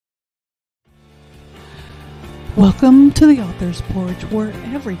Welcome to the Author's Porch, where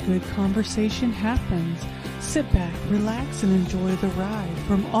every good conversation happens. Sit back, relax, and enjoy the ride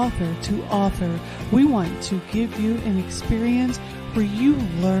from author to author. We want to give you an experience where you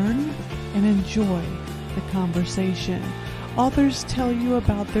learn and enjoy the conversation. Authors tell you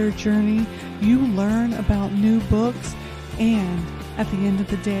about their journey, you learn about new books, and at the end of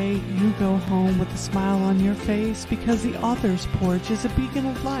the day, you go home with a smile on your face because the Author's Porch is a beacon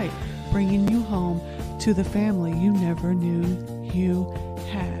of light, bringing you home to the family you never knew you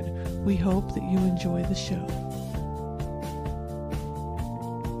had. We hope that you enjoy the show.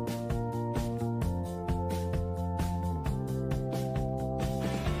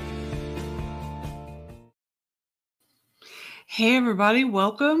 Hey everybody,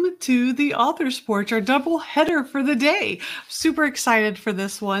 welcome to the Author's Porch, our double header for the day. Super excited for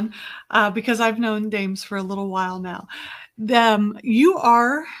this one because I've known Dames for a little while now. You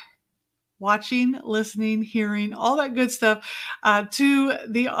are watching, listening, hearing, all that good stuff to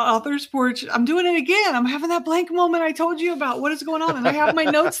the Author's Porch. I'm doing it again. I'm having that blank moment I told you about. What is going on? And I have my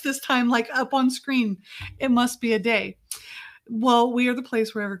notes this time like up on screen. It must be a day. Well, we are the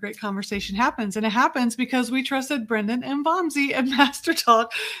place where every great conversation happens. And it happens because we trusted Brendan and Vamsi at Master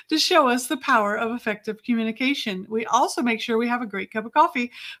Talk to show us the power of effective communication. We also make sure we have a great cup of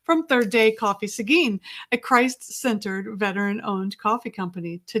coffee from Third Day Coffee Seguin, a Christ-centered, veteran-owned coffee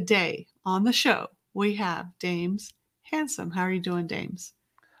company. Today on the show, we have Dames Handsome. How are you doing, Dames?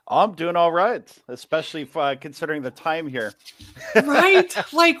 I'm doing all right, especially considering the time here. Right?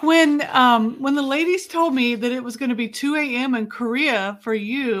 Like when the ladies told me that it was going to be 2 a.m. in Korea for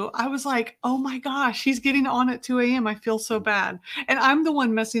you, I was like, oh my gosh, he's getting on at 2 a.m. I feel so bad. And I'm the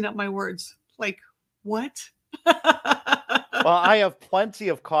one messing up my words. Like, what? Well, I have plenty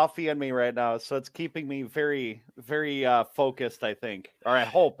of coffee in me right now, so it's keeping me very, very focused, I think. Or I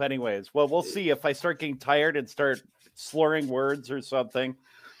hope, anyways. Well, we'll see if I start getting tired and start slurring words or something.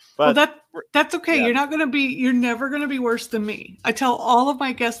 But well, that's okay. Yeah. You're never going to be worse than me. I tell all of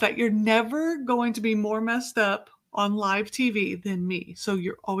my guests that you're never going to be more messed up on live TV than me. So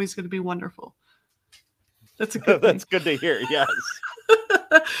you're always going to be wonderful. That's a good thing. That's good to hear. Yes.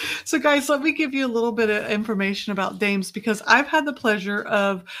 So guys, let me give you a little bit of information about Dames because I've had the pleasure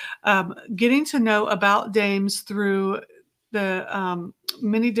of getting to know about Dames through the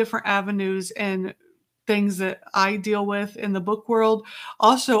many different avenues and things that I deal with in the book world.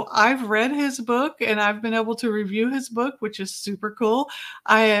 Also, I've read his book and I've been able to review his book, which is super cool.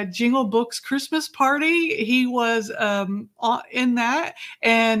 I had Jingle Books Christmas Party. He was in that,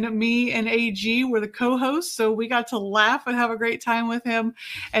 and me and AG were the co-hosts. So we got to laugh and have a great time with him.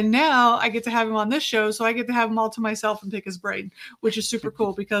 And now I get to have him on this show. So I get to have him all to myself and pick his brain, which is super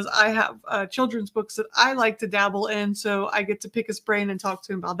cool because I have children's books that I like to dabble in. So I get to pick his brain and talk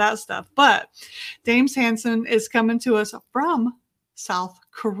to him about that stuff. But Dames Hanson is coming to us from South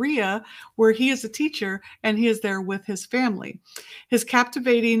Korea, where he is a teacher and he is there with his family. His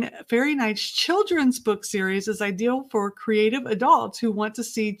captivating Fairy Nights children's book series is ideal for creative adults who want to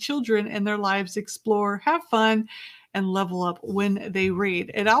see children in their lives explore, have fun, and level up when they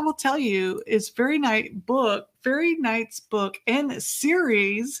read. And I will tell you, his Fairy Nights book and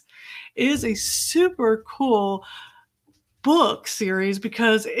series is a super cool book series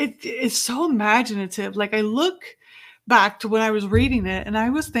because it is so imaginative. Like I look back to when I was reading it and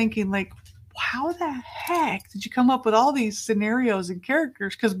I was thinking like, how the heck did you come up with all these scenarios and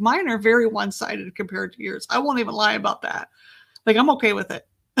characters? Because mine are very one-sided compared to yours. I won't even lie about that. Like I'm okay with it.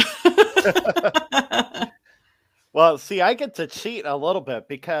 Well, see, I get to cheat a little bit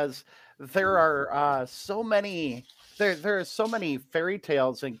because there are so many there are so many fairy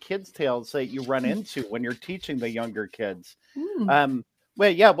tales and kids' tales that you run into when you're teaching the younger kids. When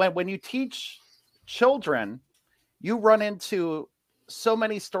you teach children, you run into so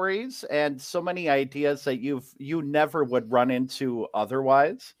many stories and so many ideas that you never would run into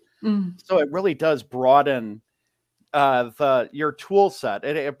otherwise. So it really does broaden your tool set.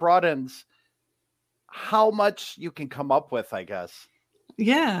 It broadens how much you can come up with, I guess.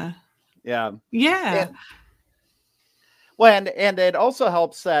 Yeah. And it also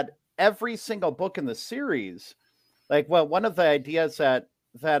helps that every single book in the series, one of the ideas that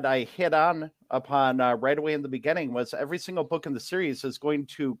I hit upon right away in the beginning was every single book in the series is going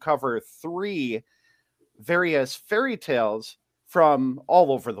to cover 3 various fairy tales from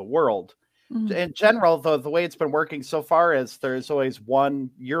all over the world. In general, the way it's been working so far is there's always one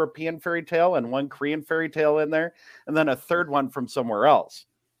European fairy tale and one Korean fairy tale in there, and then a third one from somewhere else.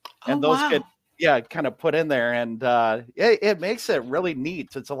 And those get kind of put in there, and it makes it really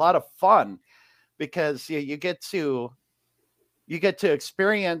neat. It's a lot of fun because you get to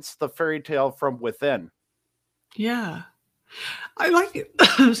experience the fairy tale from within. Yeah. I like it.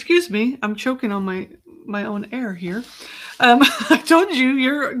 Excuse me. I'm choking on my own air here. I told you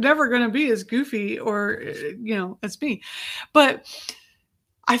you're never going to be as goofy or as me. But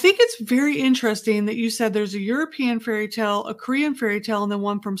I think it's very interesting that you said there's a European fairy tale, a Korean fairy tale, and then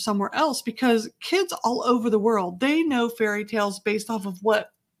one from somewhere else because kids all over the world, they know fairy tales based off of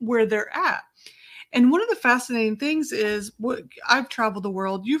where they're at. And one of the fascinating things is what I've traveled the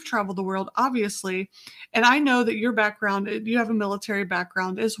world, you've traveled the world, obviously. And I know that your background, you have a military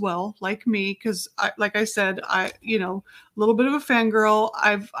background as well, like me, because like I said, a little bit of a fangirl.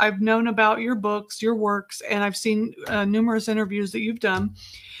 I've known about your books, your works, and I've seen numerous interviews that you've done.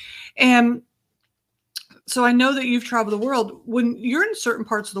 And so I know that you've traveled the world. When you're in certain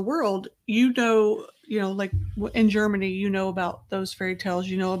parts of the world, like in Germany, you know about those fairy tales,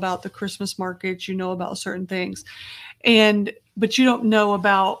 you know about the Christmas markets, you know about certain things. But you don't know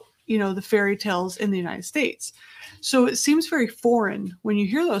about, the fairy tales in the United States. So it seems very foreign when you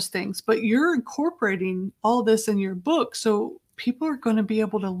hear those things, but you're incorporating all this in your book. So people are going to be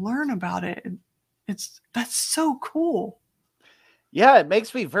able to learn about it. That's so cool. Yeah, it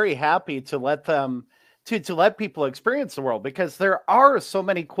makes me very happy to let them to let people experience the world because there are so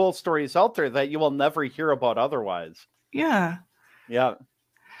many cool stories out there that you will never hear about otherwise. Yeah. Yeah.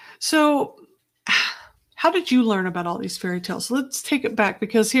 So how did you learn about all these fairy tales? Let's take it back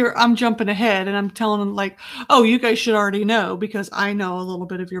because here I'm jumping ahead and I'm telling them like, oh, you guys should already know because I know a little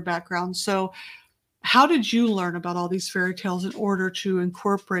bit of your background. So how did you learn about all these fairy tales in order to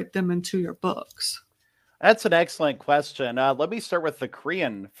incorporate them into your books? That's an excellent question. Let me start with the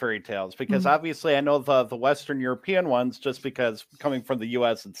Korean fairy tales because Mm, obviously I know the Western European ones just because coming from the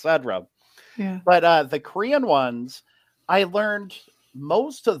U.S., etc. yeah. But the Korean ones, I learned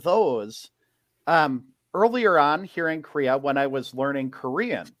most of those um, earlier on here in Korea when I was learning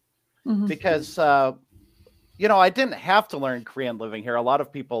Korean Hmm. because I didn't have to learn Korean living here. A lot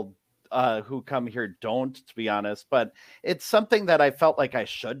of people who come here don't, to be honest, but it's something that I felt like I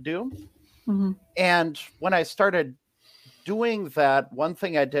should do. Hmm. And when I started doing that, one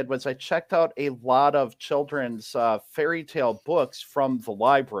thing I did was I checked out a lot of children's fairy tale books from the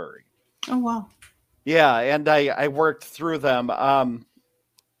library. Oh, wow. Yeah, and I worked through them.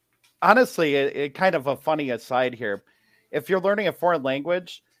 Honestly, it kind of a funny aside here. If you're learning a foreign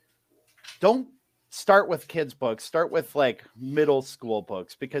language, don't start with kids' books. Start with like middle school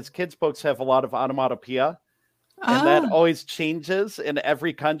books because kids' books have a lot of onomatopoeia, and that Oh, always changes in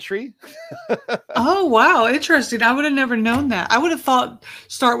every country. oh, wow. Interesting. I would have never known that. I would have thought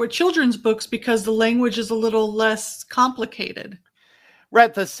start with children's books because the language is a little less complicated.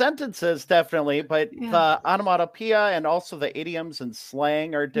 Right, the sentences definitely, but Yeah. the onomatopoeia and also the idioms and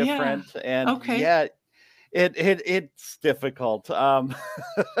slang are Yeah. different. And Okay. yeah, it's difficult. But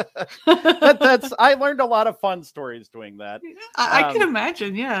that's I learned a lot of fun stories doing that. I can Um,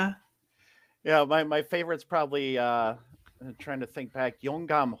 imagine. Yeah. yeah, my favorite's probably I'm trying to think back,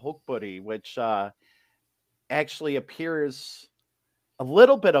 Yongam Hokburi, which actually appears a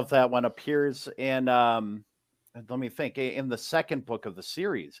little bit of that one appears in let me think in the second book of the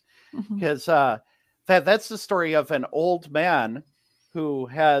series Hmm. because that's the story of an old man who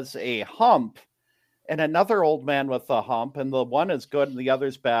has a hump and another old man with a hump, and the one is good and the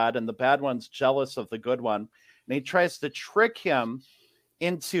other's bad, and the bad one's jealous of the good one, and he tries to trick him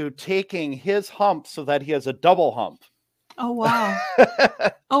into taking his hump so that he has a double hump. Oh, wow.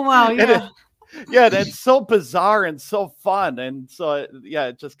 Oh, wow. And Yeah. yeah, that's so bizarre and so fun, and so yeah,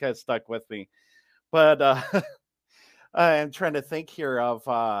 it just kind of stuck with me. But I'm trying to think here of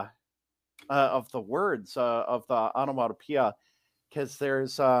the words of the onomatopoeia because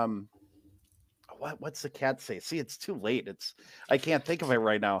there's what's the cat say? See, it's too late. It's I can't think of it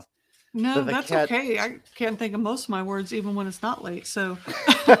right now. No, The that's cat. okay. I can't think of most of my words even when it's not late. So,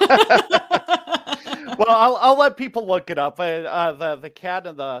 Well, I'll let people look it up. The cat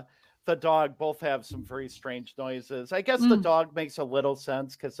and the dog both have some very strange noises. I guess the Mm. dog makes a little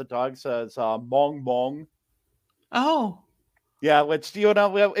sense because the dog says "mong mong." Oh, Yeah, which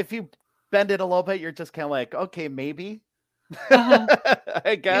if you bend it a little bit, you're just kind of like, okay, maybe. uh-huh.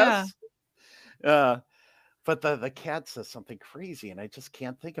 I Yeah. guess. Uh, but the cat says something crazy, and I just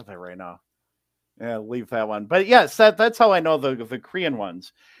can't think of it right now. Yeah, leave that one. But yes, that's how I know the Korean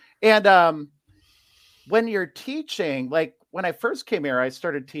ones. And when you're teaching, like when I first came here, I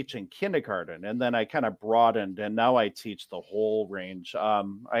started teaching kindergarten, and then I kind of broadened, and now I teach the whole range.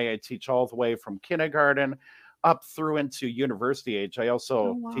 I teach all the way from kindergarten up through into university age. I Oh,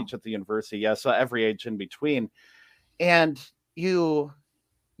 also wow. teach at the university, yes, so every age in between. And you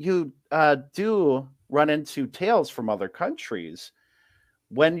do run into tales from other countries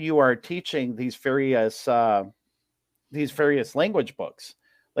when you are teaching these various these various language books.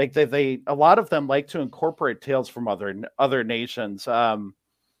 Like they a lot of them like to incorporate tales from other nations. Mm.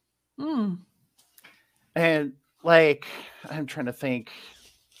 And like I'm trying to think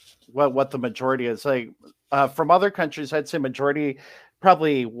what the majority is like from other countries. I'd say majority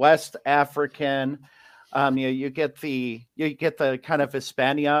probably West African. You get the kind of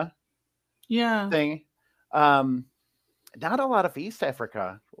Hispania Yeah. thing. Um, Not a lot of East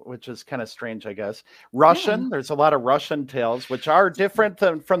Africa, which is kind of strange, I guess. Yeah. Russian, there's a lot of Russian tales, which are different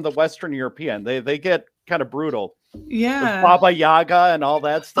than from the Western European. They get kind of brutal with Yeah. Baba Yaga and all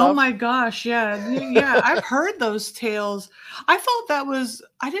that Oh stuff. my gosh, yeah. Yeah, I've heard those tales. I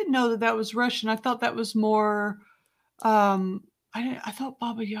didn't know that that was Russian. I thought that was more, um, I thought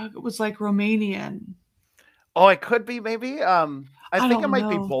Baba Yaga was like Romanian. Oh, it could be maybe. I I think it don't might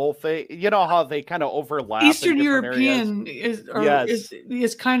be know. both. You know how they kind of overlap in Eastern different areas. European is or Yes,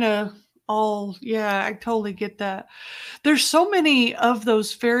 is kinda all yeah, I totally get that. There's so many of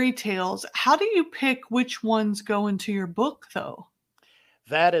those fairy tales. How do you pick which ones go into your book, though?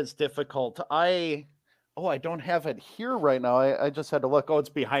 that is difficult. I don't have it here right now. I just had to look. Oh, it's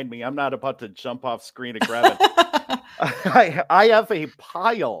behind me. I'm not about to jump off screen to grab it. I have a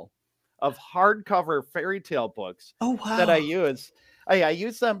pile of hardcover fairy tale books Oh, that I wow. use. I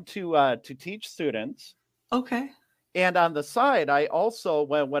use them to teach students, Okay. and on the side, I also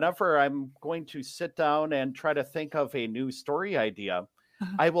whenever I'm going to sit down and try to think of a new story idea,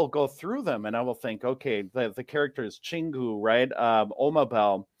 Uh-huh. I will go through them and I will think, okay, the characters Chingu, right,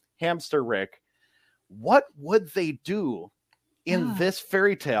 Omabel, Hamster Rick, what would they do in Yeah. this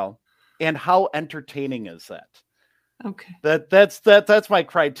fairy tale, and how entertaining is that? Okay. That's my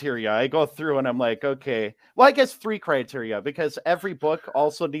criteria. I go through and I'm like, okay, well, I guess three criteria because every book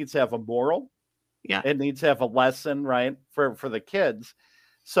also needs to have a moral. Yeah. It needs to have a lesson, right, for the kids.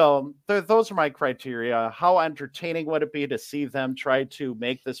 So those are my criteria. How entertaining would it be to see them try to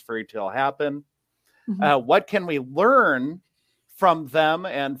make this fairy tale happen? Mhm. What can we learn from them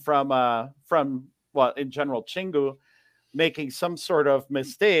and from well, in general, Chingu making some sort of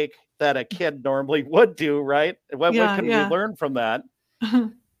mistake that a kid normally would do, right? What Yeah, can we yeah. learn from that?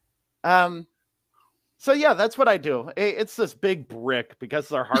 Um, so yeah, that's what I do. It's this big brick because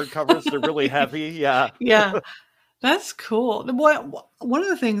they're hardcovers; they're really heavy. Yeah, Yeah. That's cool. One of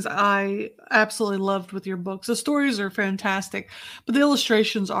the things I absolutely loved with your books, the stories are fantastic, but the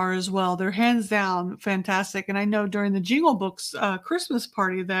illustrations are as well. They're hands down fantastic. And I know during the Jingle Books Christmas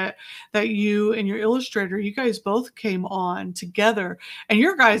party that you and your illustrator, you guys both came on together, and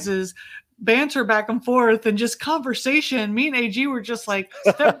your guys's banter back and forth and just conversation. Me and AG were just like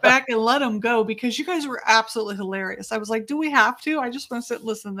step back and let them go because you guys were absolutely hilarious. I was like, do we have to? I just want to sit and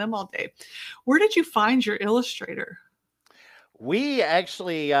listen to them all day. Where did you find your illustrator? we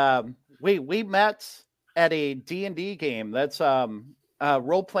actually we met at a D&D game. That's a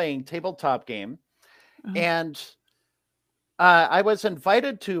role playing tabletop game, Uh, and I was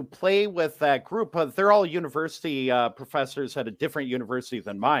invited to play with that group. But they're all university professors at a different university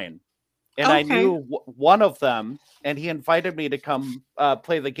than mine, and I okay. knew one of them, and he invited me to come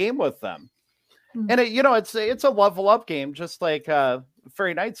play the game with them. Mm, And it's a level up game, just like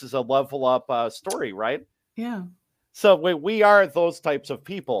Fairy Nights is a level up story, right? yeah. So we are those types of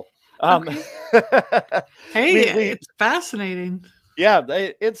people. Um, Okay. Hey, we it's fascinating. yeah,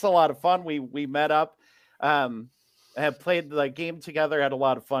 it's a lot of fun. We met up, um, have played the game together, had a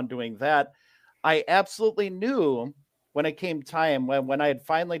lot of fun doing that. I absolutely knew when it came time when I had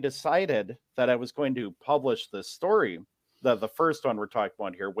finally decided that I was going to publish this story, the first one we're talking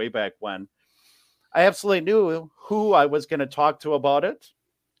about here, way back when. I absolutely knew who I was going to talk to about it,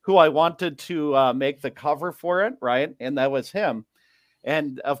 who I wanted to make the cover for it, right? And that was him.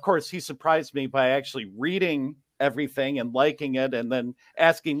 And of course, he surprised me by actually reading everything and liking it, and then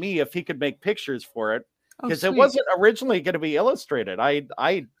asking me if he could make pictures for it Oh, because it sweet. wasn't originally going to be illustrated. I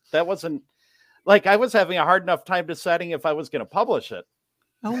that wasn't like I was having a hard enough time deciding if I was going to publish it.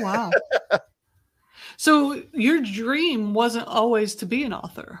 Oh, wow. So your dream wasn't always to be an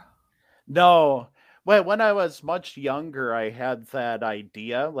author. No. When I was much younger, I had that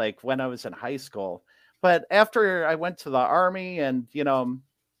idea, like when I was in high school. But after I went to the army and,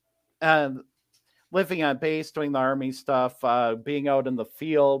 uh, living on base, doing the army stuff, being out in the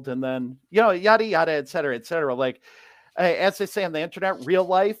field, and then, yada, yada, et cetera, et cetera. Like, as they say on the internet, real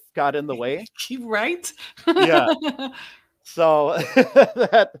life got in the way. Right? Yeah. So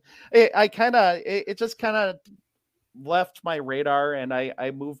I kind of, it just kind of left my radar, and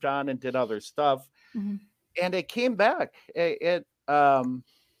I moved on and did other stuff, Mhm. and it came back. It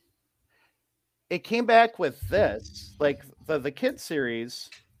came back with this, like the kid series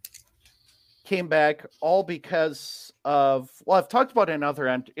came back all because of, well, I've talked about it in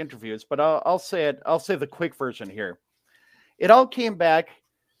other interviews, but I'll say it. I'll say the quick version here. It all came back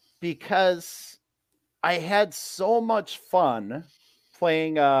because I had so much fun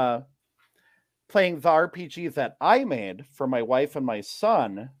playing playing the RPG that I made for my wife and my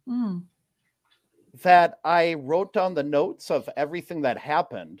son, Mm. that I wrote down the notes of everything that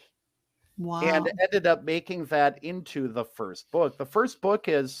happened Wow. and ended up making that into the first book. The first book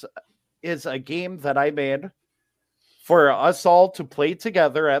is a game that I made for us all to play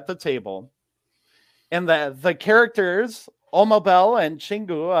together at the table. And the characters, Omabel and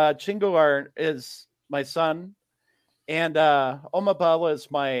Chingu, Chingu is my son, and Omabel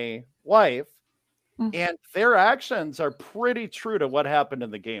is my wife. Mm. And their actions are pretty true to what happened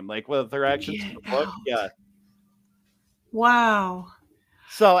in the game, like with their actions in Get the book. out. Yeah. Wow.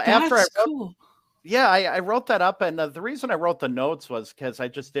 So after That's I wrote, cool. yeah, I wrote that up, and the reason I wrote the notes was because I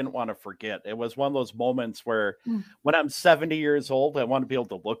just didn't want to forget. It was one of those moments where, Mm. when I'm 70 years old, I want to be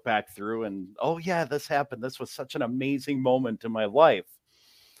able to look back through and, oh yeah, this happened. This was such an amazing moment in my life.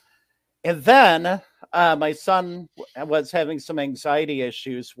 And then my son was having some anxiety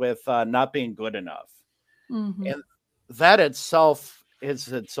issues with not being good enough, Mhm. and that itself is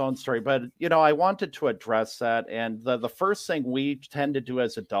its own story. But I wanted to address that, and the first thing we tend to do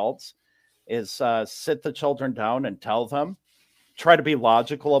as adults is sit the children down and tell them, try to be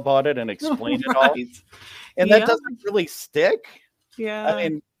logical about it and explain it all. Right. And that Yeah. doesn't really stick. I Yeah.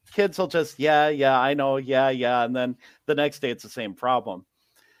 mean, kids will just, yeah, I know, yeah. And then the next day it's the same problem.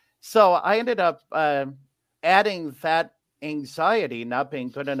 So I ended up adding that anxiety, not being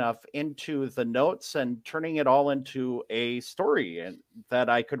good enough, into the notes and turning it all into a story and that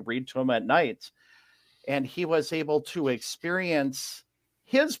I could read to him at night. And he was able to experience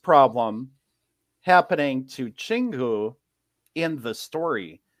his problem happening to Chingu in the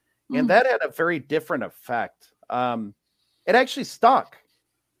story. And Mm. that had a very different effect. It actually stuck.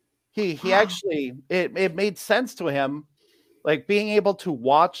 He Wow. actually, it made sense to him, like being able to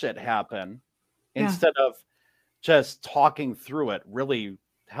watch it happen Yeah. instead of just talking through it really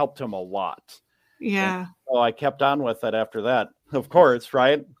helped him a lot. And Yeah. so I kept on with it after that, of course,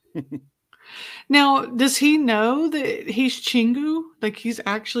 right? Now, does he know that he's Chingu? Like he's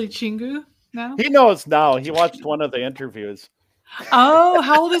actually Chingu now? He knows now. He watched one of the interviews. Oh,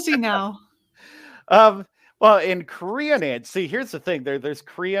 how old is he now? Um, well, in Korean age, see, here's the thing: there's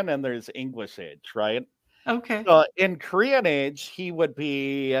Korean and there's English age, right? Okay. So in Korean age, he would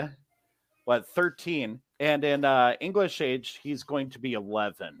be 13, and in English age, he's going to be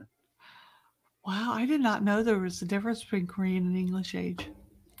 11. Wow, I did not know there was a difference between Korean and English age.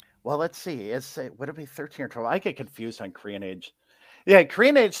 Well, let's see. Would it be 13 or 12? I get confused on Korean age. Yeah,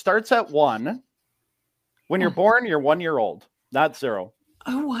 Korean age starts at 1. When you're born, you're 1 year old, not 0.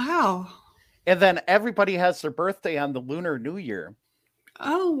 Oh, wow. And then everybody has their birthday on the Lunar New Year.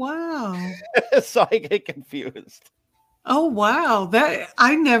 Oh, wow. So I get confused. Oh, wow. That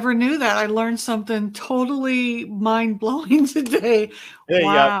I never knew that. I learned something totally mind-blowing today. Yeah.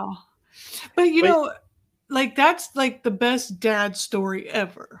 Wow. But Wait, like that's like the best dad story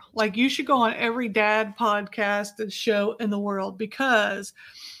ever. Like you should go on every dad podcast and show in the world because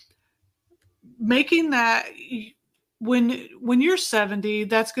making that when you're 70,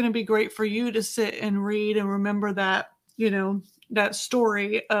 that's going to be great for you to sit and read and remember that, that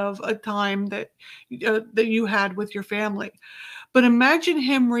story of a time that that you had with your family. But imagine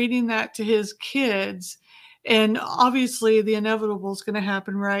him reading that to his kids. And obviously the inevitable is going to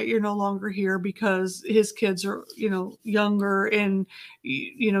happen, right? You're no longer here because his kids are, younger and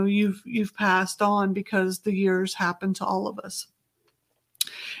you've passed on because the years happen to all of us.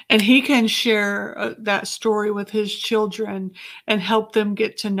 And he can share that story with his children and help them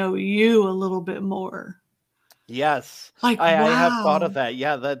get to know you a little bit more. yes, Like, I have thought of wow. that.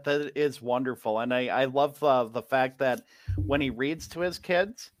 Yeah, that is wonderful. And I love the fact that when he reads to his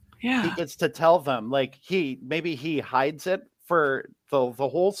kids, he Yeah. gets to tell them, like, maybe he hides it for the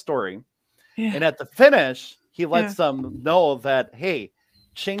whole story. Yeah. And at the finish, he Yeah. lets them know that, hey,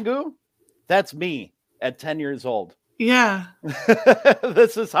 Chingu, that's me at 10 years old. Yeah.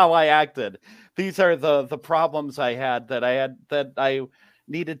 This is how I acted. These are the problems I had that I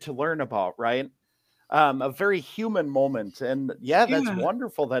needed to learn about, right? A very human moment. And yeah, that's Yeah.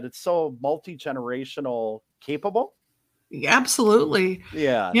 wonderful that it's so multi-generational capable. Absolutely.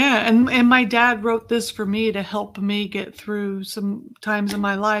 Yeah. Yeah, and my dad wrote this for me to help me get through some times in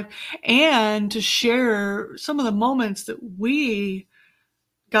my life and to share some of the moments that we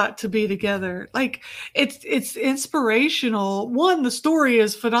got to be together. Like it's inspirational. One, the story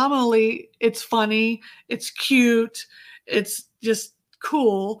is phenomenally, it's funny, it's cute, it's just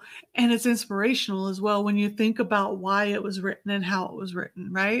cool, and it's inspirational as well when you think about why it was written and how it was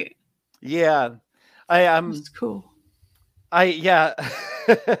written, right? Yeah. I It's cool. yeah.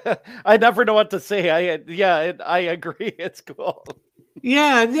 I never know what to say. I agree. It's cool.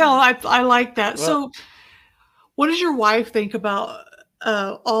 Yeah, yeah, I like that. Well, So, what does your wife think about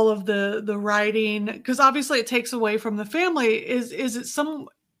all of the writing? Because obviously, it takes away from the family. Is it some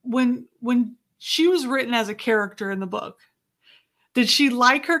when she was written as a character in the book? Did she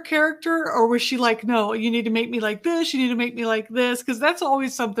like her character, or was she like, no, you need to make me like this, you need to make me like this? Because that's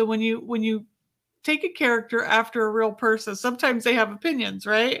always something when you take a character after a real person. Sometimes they have opinions,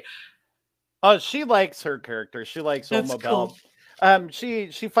 right? oh, she likes her character. She likes That's Oma cool. Bell.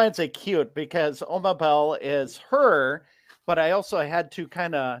 She finds it cute because Oma Bell is her, but I also had to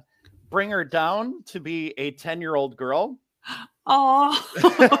kind of bring her down to be a 10-year-old girl. Oh,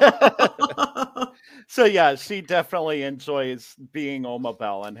 So yeah, she definitely enjoys being Oma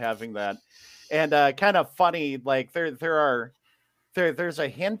Bell and having that. And kind of funny, like there's a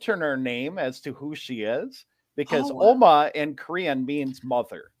hint in her name as to who she is because oh, Oma in Korean means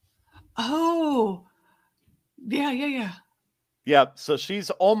mother. oh, yeah, yeah, yeah, Yep. So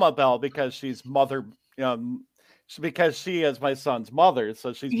she's Oma Bell because she's mother. Because she is my son's mother,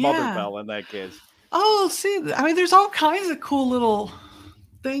 so she's Mother yeah. Bell in that case. Oh, see, I mean, there's all kinds of cool little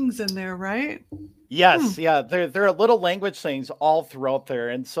things in there, right? Hmm. Yes, yeah. There are little language things all throughout there,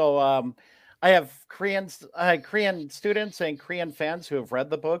 and so I have Korean students and Korean fans who have read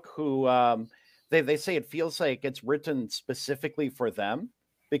the book who they say it feels like it's written specifically for them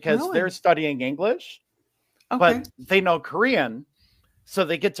because they're Really? studying English, but Okay. they know Korean. So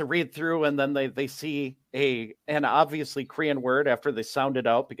they get to read through and then they see an obviously Korean word after they sound it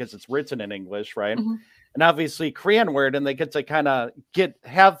out because it's written in English, right? Mhm. An obviously Korean word, and they get to kind of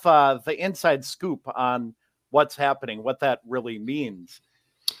have the inside scoop on what's happening, what that really means.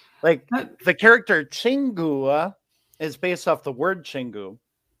 Like That the character Chingu is based off the word Chingu.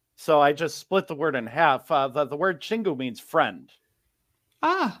 So I just split the word in half. The word Chingu means friend.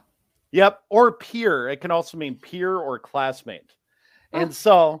 ah, Yep. Or peer. It can also mean peer or classmate. oh, And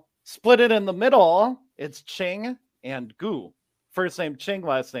so split it in the middle, it's Ching and Gu. First name Ching,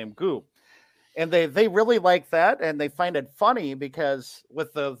 last name Gu. And they really like that and they find it funny because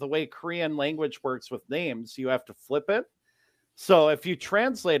with the way Korean language works with names, you have to flip it. So if you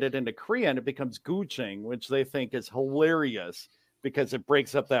translate it into Korean, it becomes Gu Ching, which they think is hilarious because it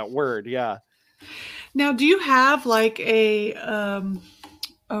breaks up that word. Yeah. now do you have like a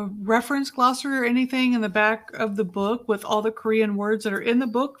reference glossary or anything in the back of the book with all the Korean words that are in the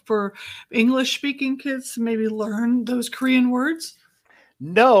book for English speaking kids to maybe learn those Korean words?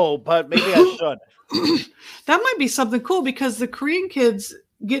 No, but maybe I should. That might be something cool because the Korean kids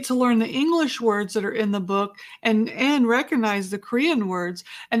get to learn the English words that are in the book and recognize the Korean words.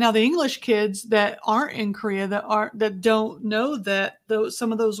 And now the English kids that aren't in Korea that don't know that those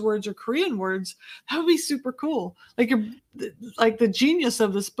some of those words are Korean words, that would be super cool. Like the genius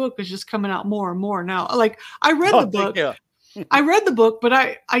of this book is just coming out more and more now. Like Oh, thank you. I read the book, but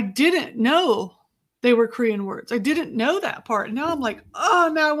I didn't know they were Korean words. I didn't know that part. Now I'm like,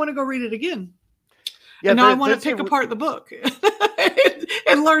 oh, now I want to go read it again. Yeah, And now I want to there's pick a apart the book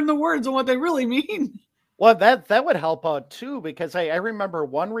and learn the words and what they really mean. well, that would help out too because I remember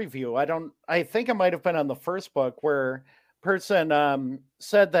one review. I think it might have been on the first book where person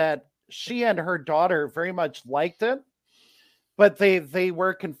said that she and her daughter very much liked it, but they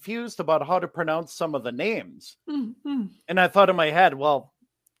were confused about how to pronounce some of the names. Mm-hmm. And I thought in my head, well,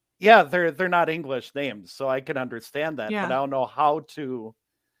 yeah, they're not English names, so I can understand that, but Yeah, I don't know how to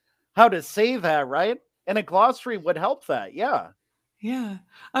say that, right? And a glossary would help that. Yeah. yeah.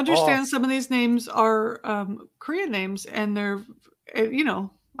 Oh, Understand some of these names are Korean names, and they're you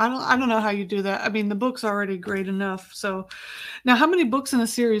know I don't know how you do that. I mean, the book's already great enough. So now, how many books in the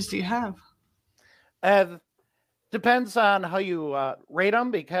series do you have? and depends on how you rate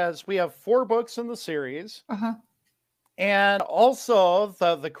them because we have 4 books in the series. Uh huh. And also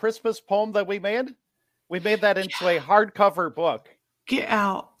the Christmas poem that we made that into a hardcover book. Get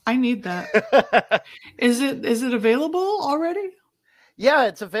out! I need that. Is it available already? Yeah,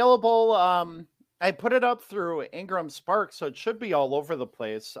 it's available. I put it up through Ingram Spark, so it should be all over the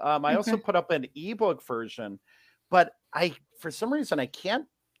place. I also Okay. put up an ebook version, but I for some reason I can't.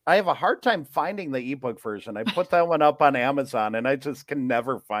 I have a hard time finding the ebook version. I put that one up on Amazon, and I just can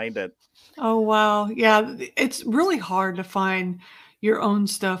never find it. Oh, wow. Yeah, it's really hard to find your own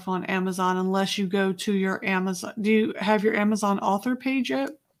stuff on Amazon unless you go to your Amazon. Do you have your Amazon author page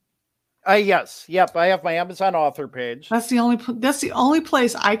yet? Yes, yep. I have my Amazon author page. That's the only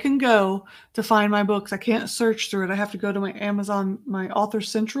place I can go to find my books. I can't search through it. I have to go to my Amazon, my Author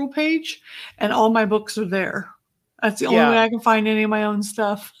Central page, and all my books are there. That's the only way Yeah, I can find any of my own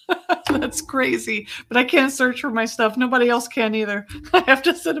stuff. That's crazy. But I can't search for my stuff. Nobody else can either. I have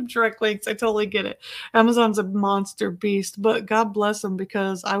to send them direct links. I totally get it. Amazon's a monster beast, but God bless them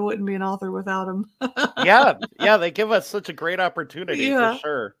because I wouldn't be an author without them. yeah, yeah. They give us such a great opportunity for Yeah.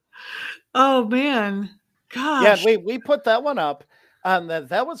 sure. Oh man. Yeah, Gosh. we put that one up.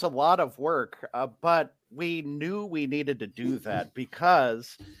 That was a lot of work, but we knew we needed to do that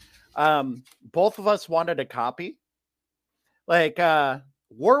because both of us wanted a copy. Like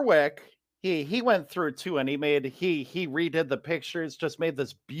Warwick, he went through too, and he redid the pictures, just made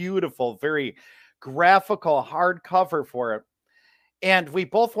this beautiful, very graphical hardcover for it. And we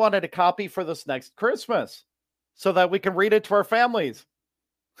both wanted a copy for this next Christmas so that we can read it to our families.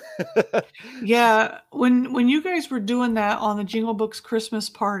 Yeah, when you guys were doing that on the Jingle Books Christmas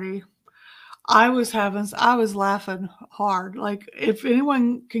party, I was laughing hard. Like if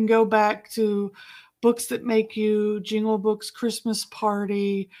anyone can go back to Books That Make You, Jingle Books Christmas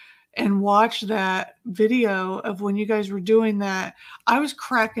party and watch that video of when you guys were doing that, I was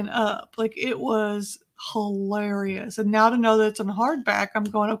cracking up. Like it was hilarious. And now to know that it's on hardback, I'm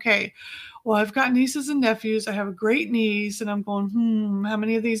going, okay, well, I've got nieces and nephews. I have a great niece, and I'm going, how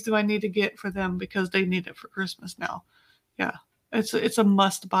many of these do I need to get for them because they need it for Christmas now? Yeah, it's a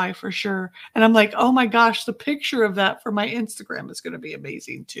must buy for sure. And I'm like, oh my gosh, the picture of that for my Instagram is going to be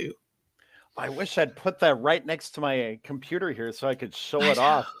amazing too. I wish I'd put that right next to my computer here so I could show I it know.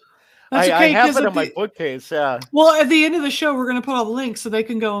 off. That's I okay have because it at in my the bookcase. Yeah. well, at the end of the show, we're going to put all the links so they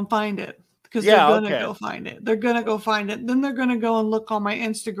can go and find it because they're Yeah. going to Okay. go find it. They're going to go find it. Then they're going to go and look on my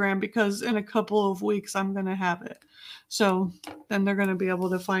Instagram because in a couple of weeks I'm going to have it. So then they're going to be able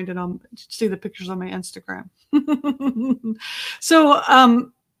to find it see the pictures on my Instagram.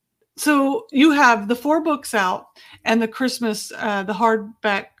 so, so you have the 4 books out and the Christmas, the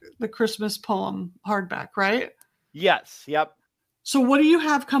hardback, the Christmas poem hardback, right? Yes. Yep. So what do you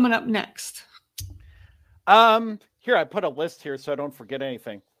have coming up next? Here I put a list here so I don't forget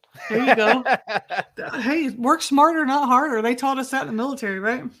anything. There you go. Hey, work smarter, not harder. They taught us that in the military,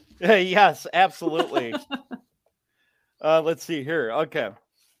 right? Yes, absolutely. Let's see here. Okay.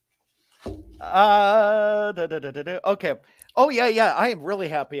 Okay. Oh yeah, yeah. I am really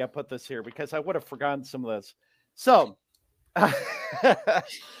happy I put this here because I would have forgotten some of this. So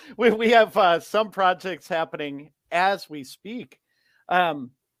we have some projects happening as we speak.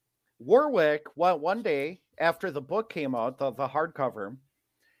 Warwick, one day after the book came out, the hardcover,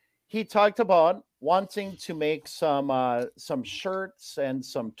 he talked about wanting to make some shirts and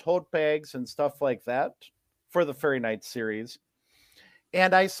some tote bags and stuff like that for the Fairy Night series.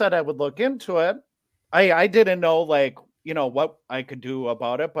 And I said I would look into it. I didn't know like what I could do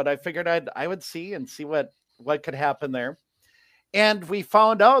about it, but I figured I would see what could happen there. And we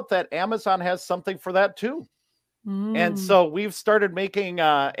found out that Amazon has something for that too. And Mm. so we've started making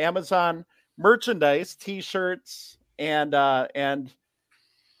Amazon merchandise, t-shirts, and I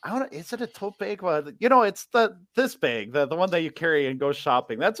don't know, is it a tote bag? Well, it's this bag, the one that you carry and go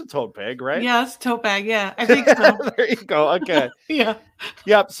shopping. That's a tote bag, right? Yeah, it's a tote bag. Yeah, I think so. There you go. Okay. Yeah.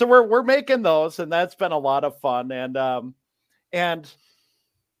 Yep. So we're making those, and that's been a lot of fun. And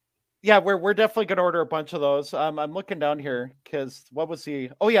yeah, we're definitely gonna order a bunch of those. I'm looking down here because what was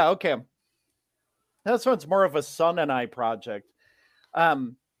the? Oh yeah, okay. This one's more of a son and I project.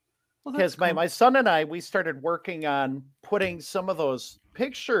 Well, that's Because cool. my son and I, we started working on putting some of those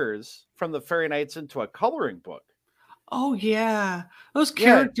pictures from the Fairy Nights into a coloring book. Oh yeah, those Yeah,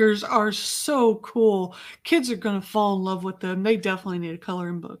 characters are so cool. Kids are gonna fall in love with them. They definitely need a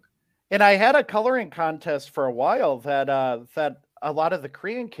coloring book. and I had a coloring contest for a while that a lot of the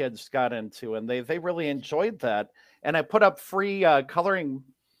Korean kids got into, and they really enjoyed that. And I put up free coloring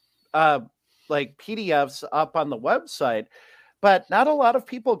like PDFs up on the website, but not a lot of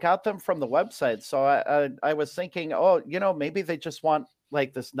people got them from the website. So I was thinking, oh, maybe they just want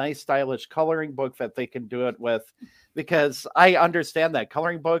like this nice stylish coloring book that they can do it with, because I understand that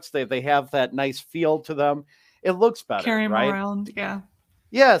coloring books, they have that nice feel to them. It looks better, Carry them right? around. Yeah.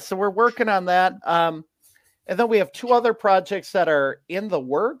 Yeah, so we're working on that. And then we have 2 other projects that are in the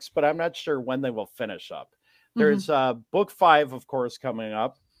works, but I'm not sure when they will finish up. Mhm. There's book 5, of course, coming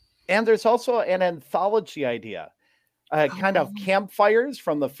up. And there's also an anthology idea, kind of Oh. campfires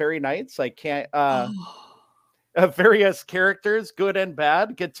from the Fairy Nights. Like Oh. various characters, good and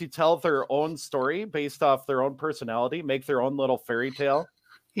bad, get to tell their own story based off their own personality, make their own little fairy tale.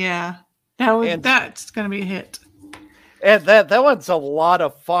 Yeah. And That's gonna be a hit. And that one's a lot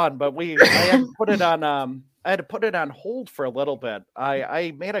of fun, but I had to put it on I had to put it on hold for a little bit.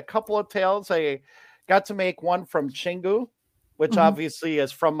 I made a couple of tales. I got to make one from Chingu, which Mhm. obviously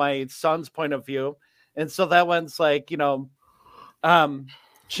is from my son's point of view. And so that one's like, Chingu,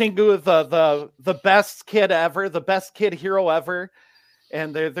 the best kid ever, the best kid hero ever.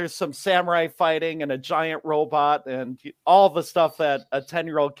 And there's some samurai fighting and a giant robot and all the stuff that a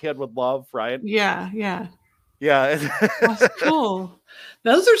 10-year-old kid would love, right? Yeah, yeah. Yeah. That's cool.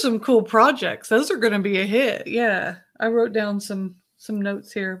 Those are some cool projects. Those are going to be a hit. Yeah. I wrote down some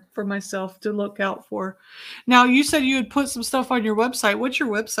notes here for myself to look out for. Now, you said you would put some stuff on your website. What's your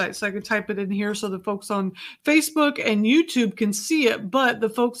website? So I could type it in here so the folks on Facebook and YouTube can see it, but the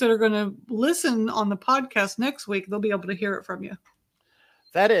folks that are going to listen on the podcast next week, they'll be able to hear it from you.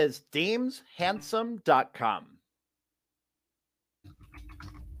 That is dameshandsome.com.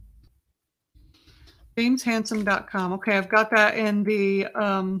 jameshandsome.com. Okay, I've got that in the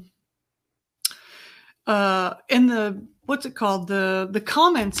what's it called? The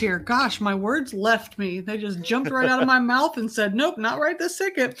comments here. Gosh, my words left me. They just jumped right out of my mouth and said, nope, not right this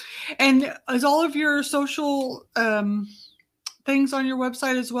second. And is all of your social things on your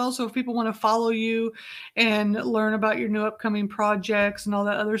website as well? So if people want to follow you and learn about your new upcoming projects and all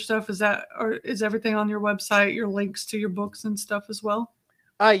that other stuff, is everything on your website, your links to your books and stuff as well?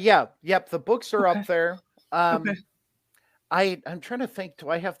 Yeah. Yep. The books are up there. Okay. I'm trying to think, do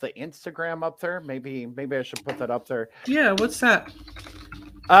I have the Instagram up there? Maybe I should put that up there. Yeah, what's that?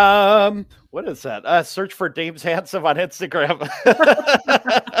 What is that? Search for Dames Handsome on Instagram.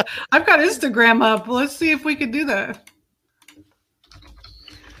 I've got Instagram up. Let's see if we could do that.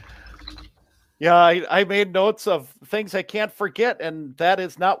 Yeah, I made notes of things I can't forget, and that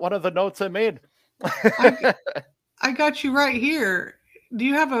is not one of the notes I made. I got you right here. Do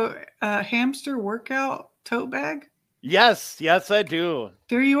you have a hamster workout tote bag? Yes, I do.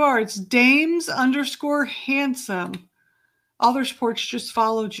 There you are. It's Dames_handsome. Other Sports just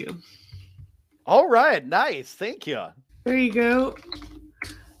followed you. All right, nice. Thank you. There you go.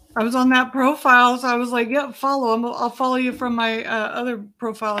 I was on that profile, so I was like, yep, follow him. I'll follow you from my other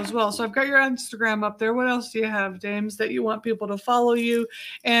profile as well. So I've got your Instagram up there. What else do you have, Dames, that you want people to follow you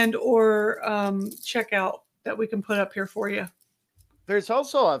and or check out that we can put up here for you? There's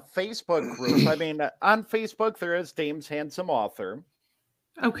also a Facebook group. I mean, on Facebook, there is Dames Handsome Author.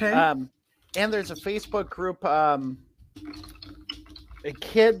 Okay. And there's a Facebook group,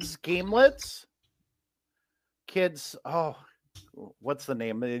 Kids Gamelets. Kids, what's the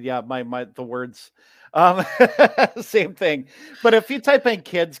name? Yeah, the words. Same thing. But if you type in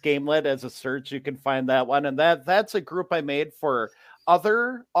Kids Gamelet as a search, you can find that one. And that's a group I made for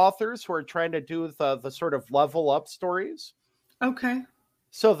other authors who are trying to do the sort of level up stories. Okay.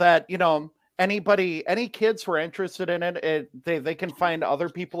 So that, any kids who are interested in it, they can find other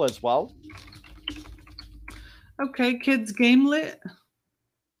people as well. Okay, Kids Gamelet.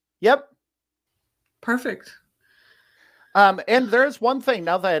 Yep. Perfect. And there's one thing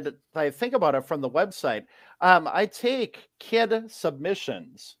now that I think about it from the website. I take kid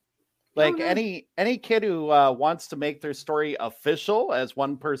submissions. Like any kid who wants to make their story official, as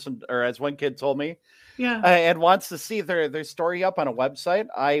one kid told me, and wants to see their story up on a website,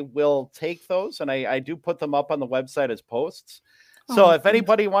 I will take those and I do put them up on the website as posts. So if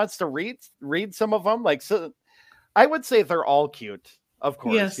anybody wants to read some of them, so I would say they're all cute. Of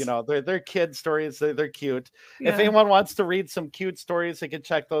course, yes. They're kid stories. They're cute. Yeah. If anyone wants to read some cute stories, they can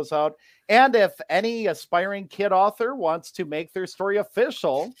check those out. And if any aspiring kid author wants to make their story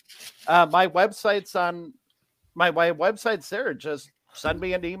official, my website's there. Just send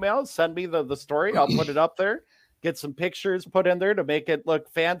me an email, send me the story. I'll put it up there, get some pictures put in there to make it look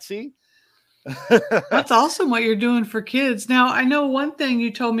fancy. That's awesome what you're doing for kids. Now, I know one thing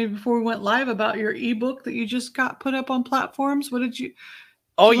you told me before we went live about your ebook that you just got put up on platforms. What did you?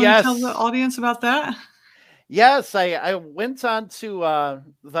 Yes. Tell the audience about that. Yes, I went on to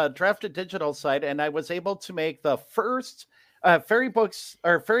the Drafted Digital site and I was able to make the first Fairy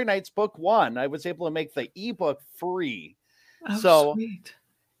Nights book 1. I was able to make the ebook free. Oh, sweet.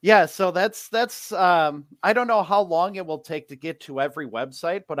 Yeah, so that's I don't know how long it will take to get to every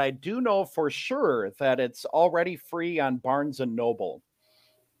website, but I do know for sure that it's already free on Barnes and Noble.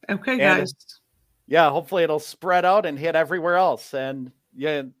 Okay, guys. Yeah, hopefully it'll spread out and hit everywhere else. And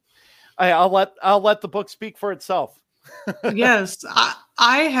yeah, I'll let the book speak for itself. Yes,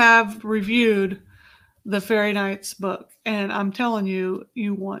 I have reviewed the Fairy Nights book, and I'm telling you,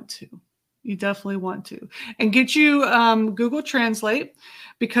 you want to. You definitely want to. And get you Google Translate,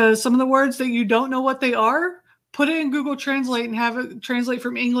 because some of the words that you don't know what they are, put it in Google Translate and have it translate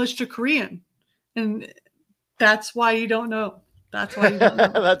from English to Korean. And That's why you don't know. That's why you don't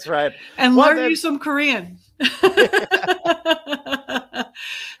know. That's right. And learn you some Korean.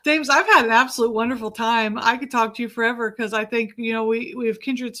 James, I've had an absolute wonderful time. I could talk to you forever because I think, we have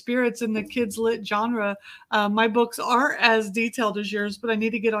kindred spirits in the kids lit genre. My books aren't as detailed as yours, but I need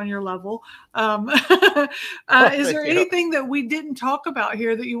to get on your level. Is there anything that we didn't talk about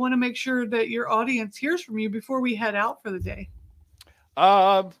here that you want to make sure that your audience hears from you before we head out for the day?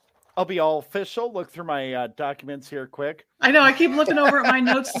 I'll be all official. Look through my documents here quick. I know. I keep looking over at my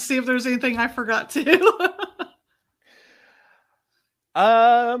notes to see if there's anything I forgot to.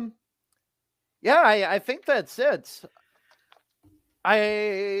 Yeah, I think that's it.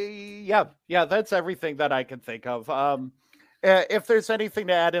 That's everything that I can think of. If there's anything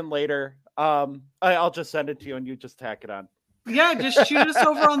to add in later, I'll just send it to you and you just tack it on. Yeah, just shoot us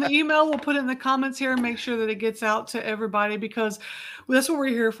over on the email. We'll put it in the comments here and make sure that it gets out to everybody because that's what we're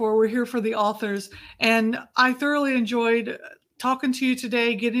here for. We're here for the authors. And I thoroughly enjoyed talking to you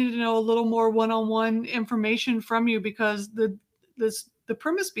today, getting to know a little more one-on-one information from you because the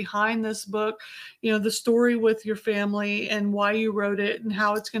premise behind this book, the story with your family and why you wrote it and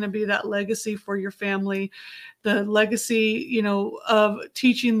how it's going to be that legacy for your family, the legacy, of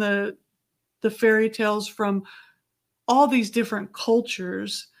teaching the fairy tales from all these different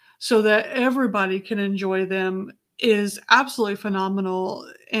cultures so that everybody can enjoy them is absolutely phenomenal.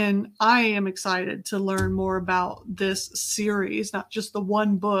 And I am excited to learn more about this series, not just the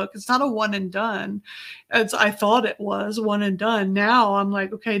one book. It's not a one and done. I thought it was one and done. Now I'm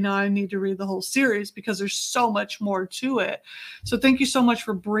like, okay, now I need to read the whole series because there's so much more to it. So thank you so much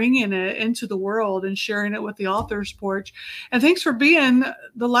for bringing it into the world and sharing it with the Author's Porch. And thanks for being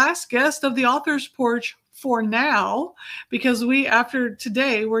the last guest of the Author's Porch for now, because after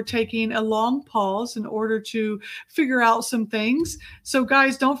today, we're taking a long pause in order to figure out some things. So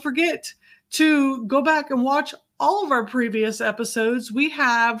guys, don't forget to go back and watch all of our previous episodes. We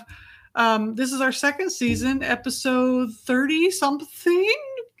have, this is our second season, episode 30 something.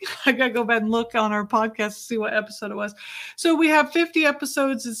 I got to go back and look on our podcast to see what episode it was. So we have 50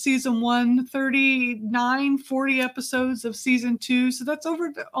 episodes in season 1, 40 episodes of season 2. So that's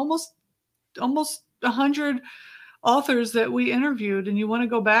over almost 100 authors that we interviewed, and you want to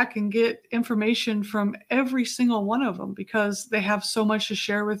go back and get information from every single one of them because they have so much to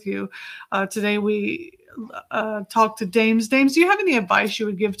share with you. Today we talked to Dames. Dames, do you have any advice you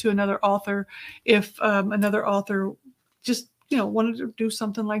would give to another author if another author just wanted to do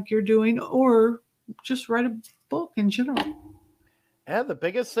something like you're doing or just write a book in general? Yeah, the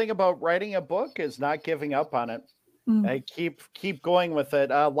biggest thing about writing a book is not giving up on it. I keep going with it.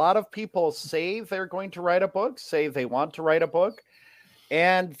 A lot of people say they're going to write a book, say they want to write a book,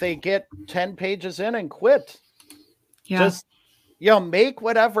 and they get 10 pages in and quit. Yeah. Just, make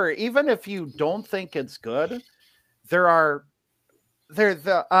whatever. Even if you don't think it's good, there are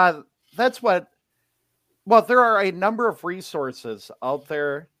a number of resources out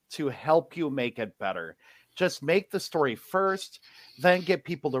there to help you make it better. Just make the story first, then get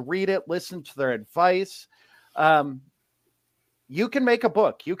people to read it, listen to their advice. You can make a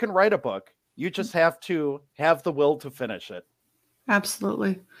book. You can write a book. You just have to have the will to finish it.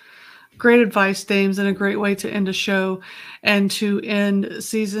 Absolutely. Great advice, Dames, and a great way to end a show and to end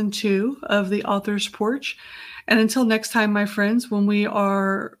season 2 of the Author's Porch. And until next time, my friends, when we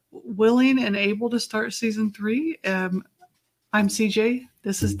are willing and able to start season 3, I'm CJ.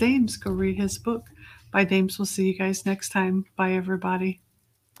 This is Dames. Go read his book. Bye, Dames. We'll see you guys next time. Bye, everybody.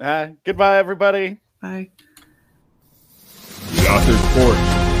 Goodbye, everybody. Bye. The Author's Porch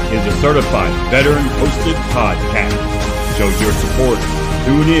is a certified veteran-hosted podcast. Show your support,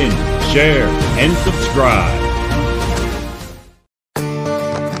 tune in, share, and subscribe.